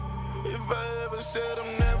If I ever said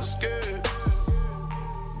I'm never scared,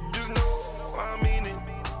 just know I mean it.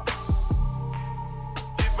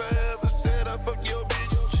 If I ever said I fuck your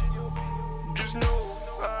bitch, just know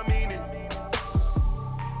I mean it.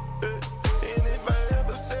 And if I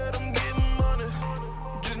ever said I'm getting money,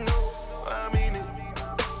 just know I mean it.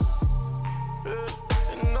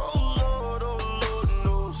 And oh Lord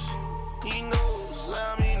knows, he knows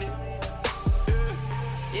I mean it.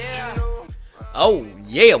 Yeah. Oh,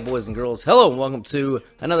 yeah, boys and girls. Hello, and welcome to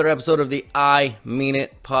another episode of the I Mean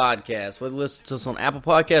It podcast. Whether you listen to us on Apple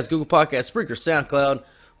Podcasts, Google Podcasts, Spreaker, SoundCloud,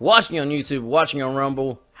 watching on YouTube, watching on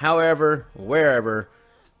Rumble, however, wherever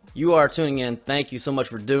you are tuning in, thank you so much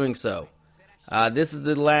for doing so. This is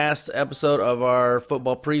the last episode of our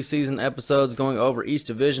football preseason episodes, going over each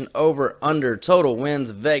division, over, under, total wins,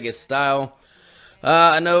 Vegas style.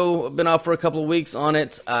 I know I've been off for a couple of weeks on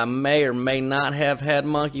it. I may or may not have had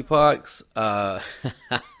monkeypox. No,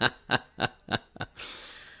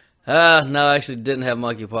 I actually didn't have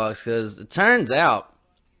monkeypox because it turns out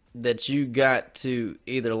that you got to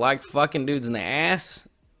either like fucking dudes in the ass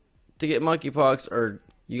to get monkeypox, or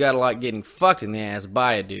you got to like getting fucked in the ass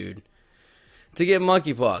by a dude to get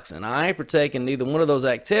monkeypox. And I ain't partaking in neither one of those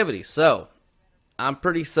activities, so I'm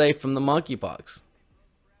pretty safe from the monkeypox.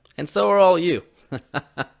 And so are all of you.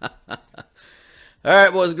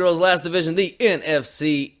 Alright, boys and girls, last division, the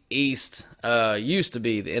NFC East. Used to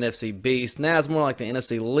be the NFC Beast. Now it's more like the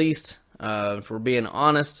NFC Least, if we're being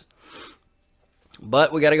honest.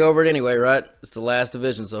 But we got to go over it anyway, right? It's the last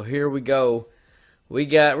division, so here we go. We're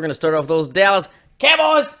going to start off with those Dallas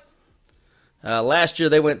Cowboys. Last year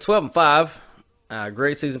they went 12-5.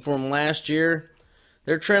 Great season for them last year.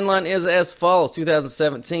 Their trend line is as follows.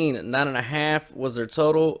 2017, 9.5 was their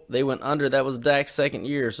total. They went under. That was Dak's second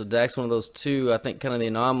year. So Dak's one of those two, I think, kind of the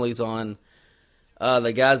anomalies on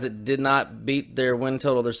the guys that did not beat their win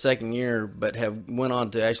total their second year, but went on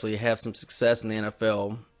to actually have some success in the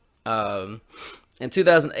NFL. In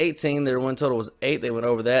 2018, their win total was 8. They went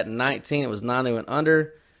over that. In 19, it was 9. They went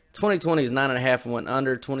under. 2020 is 9.5 and went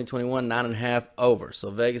under. 2021, 9.5 over. So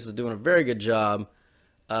Vegas is doing a very good job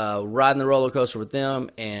riding the roller coaster with them,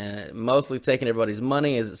 and mostly taking everybody's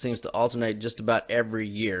money, as it seems to alternate just about every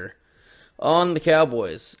year on the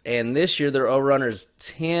Cowboys. And this year their over-under is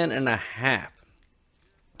 10.5.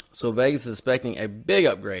 So Vegas is expecting a big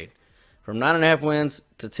upgrade from 9.5 wins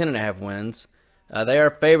to 10.5 wins. They are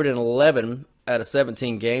favored in 11 out of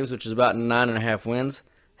 17 games, which is about 9.5 wins.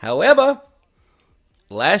 However,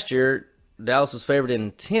 last year Dallas was favored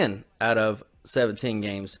in 10 out of 17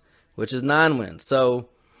 games, which is 9 wins. So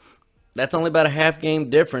that's only about a half game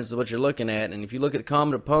difference is what you're looking at. And if you look at the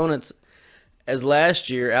common opponents as last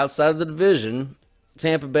year outside of the division,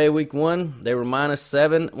 Tampa Bay week 1, they were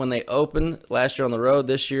 -7 when they opened last year on the road.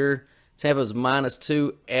 This year, Tampa was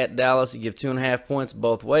 -2 at Dallas. You give 2.5 points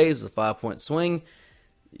both ways, a 5-point swing.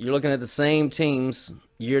 You're looking at the same teams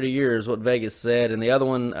year to year is what Vegas said. And the other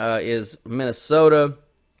one is Minnesota.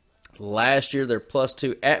 Last year, they're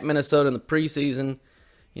 +2 at Minnesota in the preseason.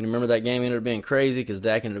 You remember that game ended up being crazy because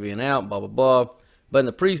Dak ended up being out, blah, blah, blah. But in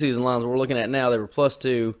the preseason lines we're looking at now, they were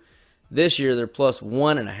 +2. This year, they're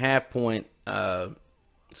 +1.5 point.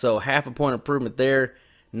 So half a point improvement there.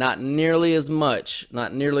 Not nearly as much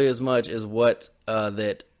as what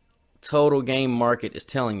that total game market is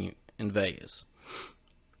telling you in Vegas.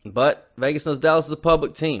 But Vegas knows Dallas is a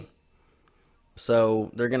public team.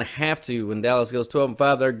 So they're going to have to, when Dallas goes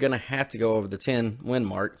 12-5, they're going to have to go over the 10-win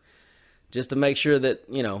mark, just to make sure that,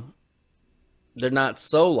 they're not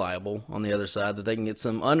so liable on the other side, that they can get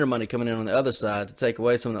some under money coming in on the other side to take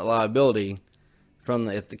away some of that liability from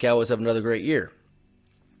if the Cowboys have another great year.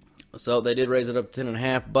 So they did raise it up to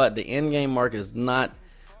 10.5, but the in-game market is not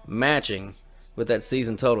matching what that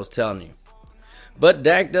season total is telling you. But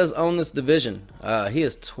Dak does own this division. He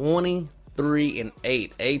is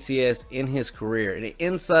 23-8 ATS in his career. And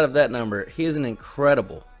inside of that number, he is an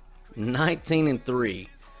incredible 19-3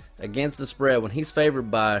 against the spread when he's favored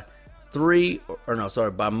by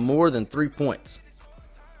by more than 3 points.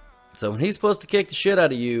 So when he's supposed to kick the shit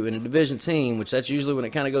out of you in a division team, which that's usually when it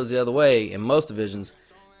kind of goes the other way in most divisions,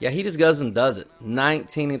 yeah, he just goes and does it.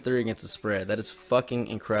 19-3 against the spread. That is fucking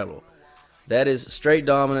incredible. That is straight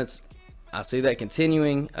dominance. I see that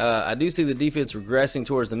continuing. I do see the defense regressing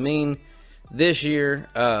towards the mean this year.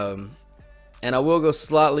 And I will go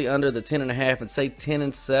slightly under the 10.5 and say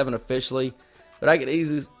 10-7 officially. But I could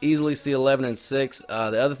easily see 11-6.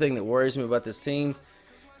 The other thing that worries me about this team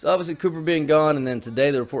is obviously Cooper being gone. And then today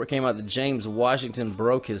the report came out that James Washington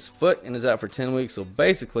broke his foot and is out for 10 weeks. So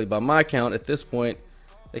basically, by my count at this point,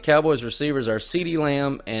 the Cowboys receivers are CeeDee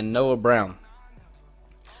Lamb and Noah Brown.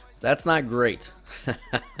 So that's not great.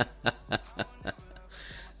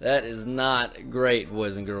 That is not great,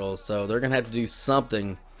 boys and girls. So they're going to have to do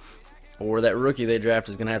something, or that rookie they draft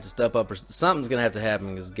is going to have to step up, or something's going to have to happen,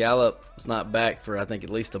 because Gallup is not back for, I think, at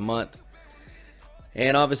least a month.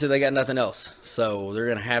 And obviously they got nothing else. So they're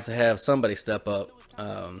going to have somebody step up.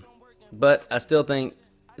 But I still think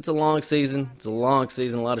it's a long season. It's a long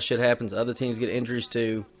season. A lot of shit happens. Other teams get injuries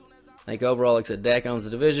too. I think overall, like I said, Dak owns the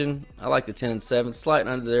division. I like the 10-7,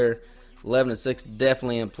 slightly under there. 11-6,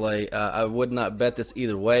 definitely in play. I would not bet this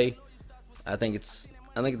either way. I think it's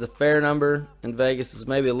a fair number in Vegas. It's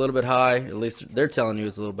maybe a little bit high. At least they're telling you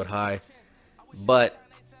it's a little bit high, but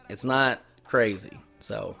it's not crazy.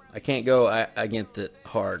 So I can't go against it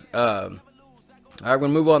hard. All right, we're gonna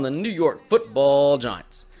move on to the New York Football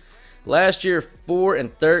Giants. Last year,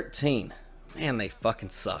 4-13. Man, they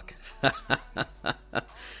fucking suck.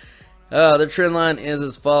 Their trend line is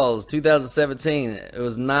as follows. 2017, it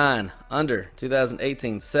was 9 under.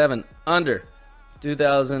 2018, 7 under.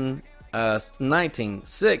 2019,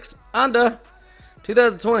 6 under.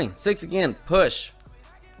 2020, 6 again, push.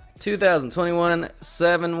 2021,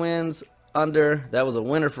 7 wins under. That was a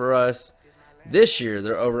winner for us. This year,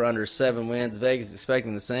 they're over under 7 wins. Vegas is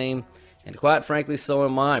expecting the same. And quite frankly, so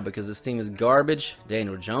am I, because this team is garbage.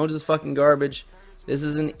 Daniel Jones is fucking garbage. This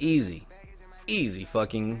is an easy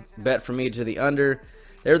fucking bet for me to the under.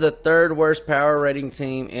 They're the 3rd worst power rating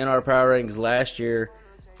team in our power ratings last year.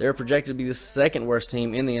 They're projected to be the 2nd worst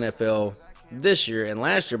team in the NFL this year. And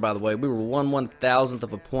last year, by the way, we were 1/1000th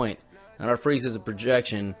of a point on our preseason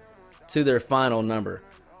projection to their final number.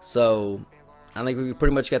 So I think we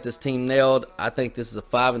pretty much got this team nailed. I think this is a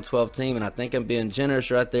 5-12 team, and I think I'm being generous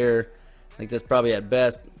right there. I think that's probably at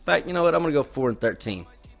best. In fact, you know what? I'm going to go 4-13.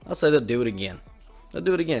 I'll say they'll do it again. They'll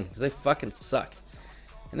do it again because they fucking suck.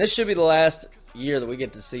 And this should be the last year that we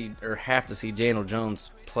get to see, or have to see, Daniel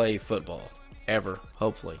Jones play football. Ever.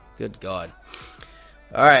 Hopefully. Good God.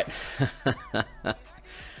 All right.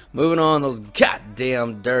 Moving on, those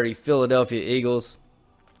goddamn dirty Philadelphia Eagles.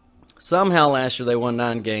 Somehow last year they won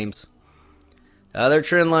 9 games. Their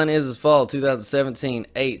trend line is as follows. 2017,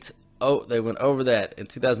 8. Oh, they went over that. In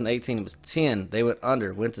 2018, it was 10. They went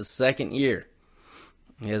under. Went to 2nd year.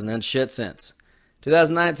 He hasn't done shit since.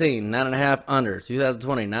 2019, 9.5 under.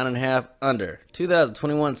 2020, 9.5 under.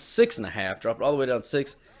 2021, 6.5. Dropped all the way down to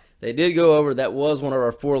 6. They did go over. That was one of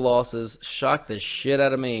our 4 losses. Shocked the shit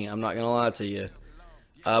out of me. I'm not going to lie to you.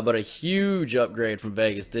 But a huge upgrade from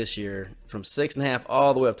Vegas this year. From 6.5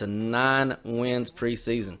 all the way up to 9 wins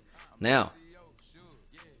preseason. Now,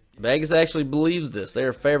 Vegas actually believes this. They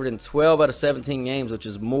are favored in 12 out of 17 games, which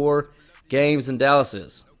is more games than Dallas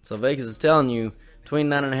is. So Vegas is telling you between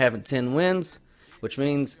 9.5 and 10 wins, which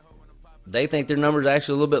means they think their number is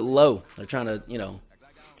actually a little bit low. They're trying to,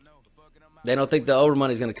 they don't think the over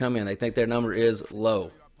money is going to come in. They think their number is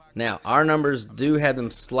low. Now, our numbers do have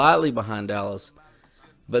them slightly behind Dallas,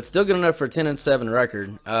 but still good enough for a 10-7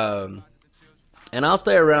 record. And I'll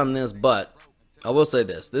stay around this, but I will say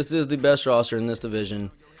this. This is the best roster in this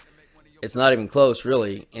division. It's not even close,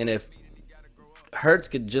 really. And if Hurts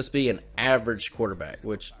could just be an average quarterback,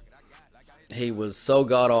 which he was so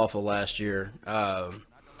god-awful last year,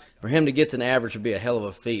 for him to get to an average would be a hell of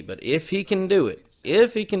a feat. But if he can do it,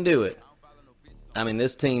 I mean,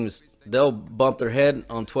 this team's, they'll bump their head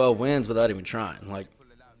on 12 wins without even trying. Like,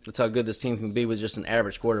 that's how good this team can be with just an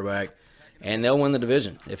average quarterback. And they'll win the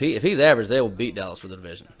division. If he's average, they will beat Dallas for the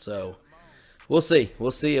division. So we'll see.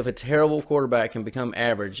 We'll see if a terrible quarterback can become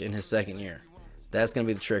average in his 2nd year. That's going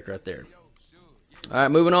to be the trick right there. All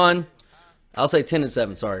right, moving on. I'll say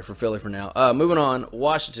 10-7, sorry, for Philly for now. Moving on,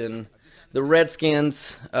 Washington, the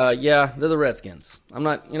Redskins. Yeah, they're the Redskins. I'm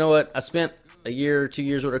not, you know what? I spent a year, 2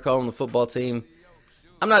 years, what I call them, the football team.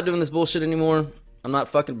 I'm not doing this bullshit anymore. I'm not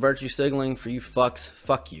fucking virtue signaling for you fucks.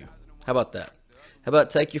 Fuck you. How about that? How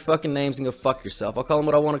about take your fucking names and go fuck yourself? I'll call them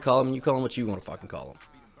what I want to call them, and you call them what you want to fucking call them.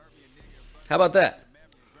 How about that?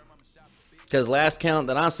 Because last count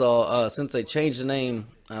that I saw, since they changed the name,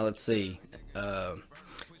 let's see,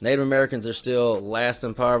 Native Americans are still last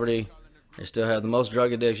in poverty. They still have the most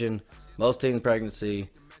drug addiction, most teen pregnancy,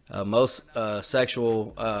 most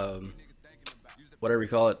sexual, whatever you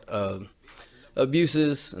call it,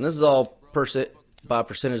 abuses. And this is all by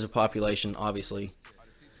percentage of population, obviously.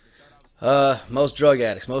 Most drug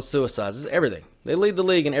addicts, most suicides, this is everything. They lead the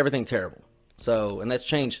league in everything terrible. So, and that's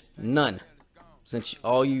changed none. Since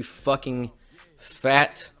all you fucking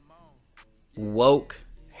fat, woke,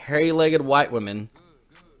 hairy-legged white women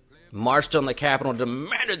marched on the Capitol and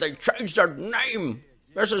demanded they change their name.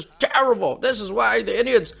 This is terrible. This is why the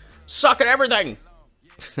Indians suck at everything.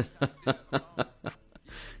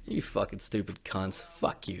 You fucking stupid cunts.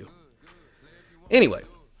 Fuck you. Anyway,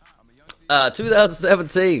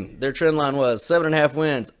 2017, their trend line was 7.5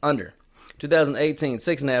 wins, under. 2018,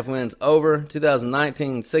 6.5 wins, over.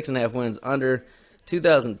 2019, 6.5 wins, under.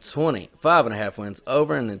 2020, 5.5 wins,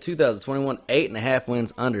 over. And then 2021, 8.5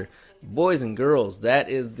 wins, under. Boys and girls, that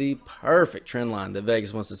is the perfect trend line that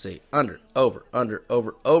Vegas wants to see. Under, over, under,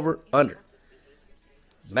 over, over, under.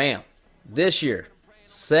 Bam. This year,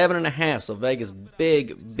 7.5. So Vegas,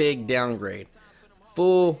 big downgrade.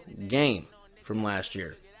 Full game from last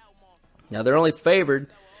year. Now they're only favored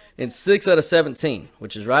in 6 out of 17,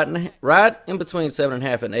 which is right in between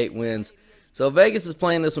 7.5 and 8 wins. So Vegas is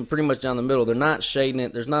playing this one pretty much down the middle. They're not shading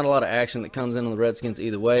it. There's not a lot of action that comes in on the Redskins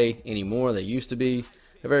either way anymore. They used to be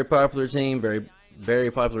a very popular team,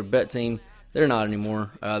 very popular bet team. They're not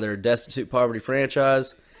anymore. They're a destitute poverty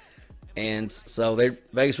franchise. And so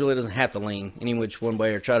Vegas really doesn't have to lean any which one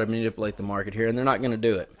way or try to manipulate the market here, and they're not going to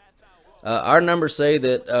do it. Our numbers say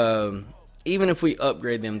that even if we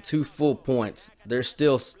upgrade them 2 full points, they're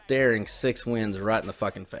still staring 6 wins right in the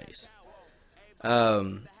fucking face.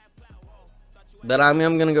 But I'm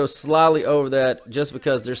going to go slightly over that just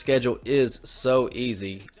because their schedule is so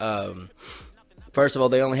easy. First of all,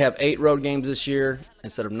 they only have 8 road games this year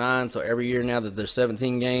instead of 9, so every year now that there's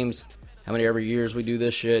 17 games, how many every years we do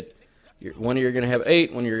this shit? One year you're going to have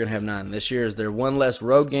 8, one year you're going to have 9. This year is their 1 less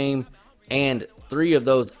road game, and 3 of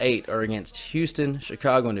those 8 are against Houston,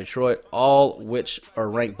 Chicago, and Detroit, all which are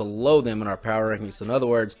ranked below them in our power rankings. So in other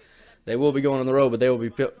words, they will be going on the road, but they will be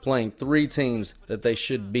playing 3 teams that they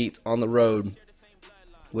should beat on the road,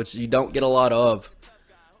 which you don't get a lot of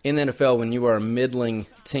in the NFL when you are a middling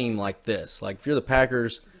team like this. Like if you're the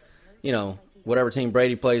Packers, whatever team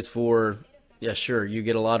Brady plays for, yeah, sure, you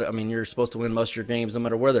get a lot of, you're supposed to win most of your games no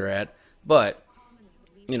matter where they're at. But,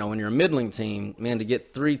 when you're a middling team, man, to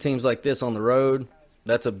get 3 teams like this on the road,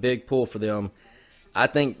 that's a big pull for them. I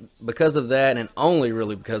think because of that, and only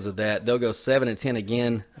really because of that, they'll go 7-10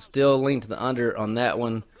 again. Still lean to the under on that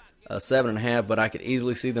one, 7.5, but I could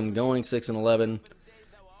easily see them going 6-11.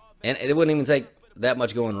 And it wouldn't even take that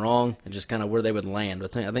much going wrong, and just kind of where they would land.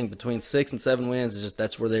 I think between 6 and 7 wins is just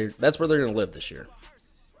that's where they're going to live this year.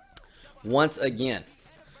 Once again.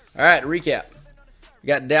 All right, recap. We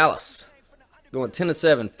got Dallas going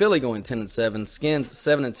 10-7, Philly going 10-7, Skins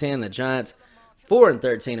 7-10, the Giants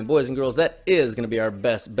 4-13, and boys and girls, that is going to be our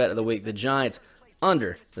best bet of the week. The Giants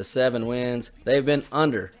under the 7 wins. They've been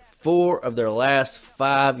under 4 of their last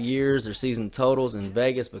 5 years, their season totals in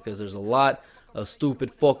Vegas, because there's a lot of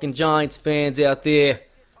stupid fucking Giants fans out there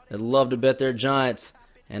that love to bet their Giants,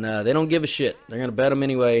 and they don't give a shit. They're going to bet them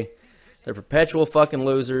anyway. They're perpetual fucking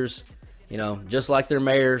losers, just like their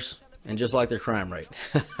mayors and just like their crime rate.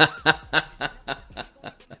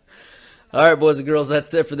 All right, boys and girls,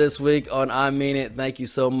 that's it for this week on I Mean It. Thank you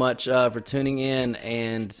so much for tuning in,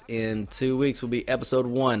 and in 2 weeks will be episode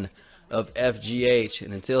 1 of FGH,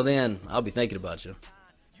 and until then, I'll be thinking about you.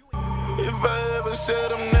 If I ever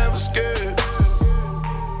said I'm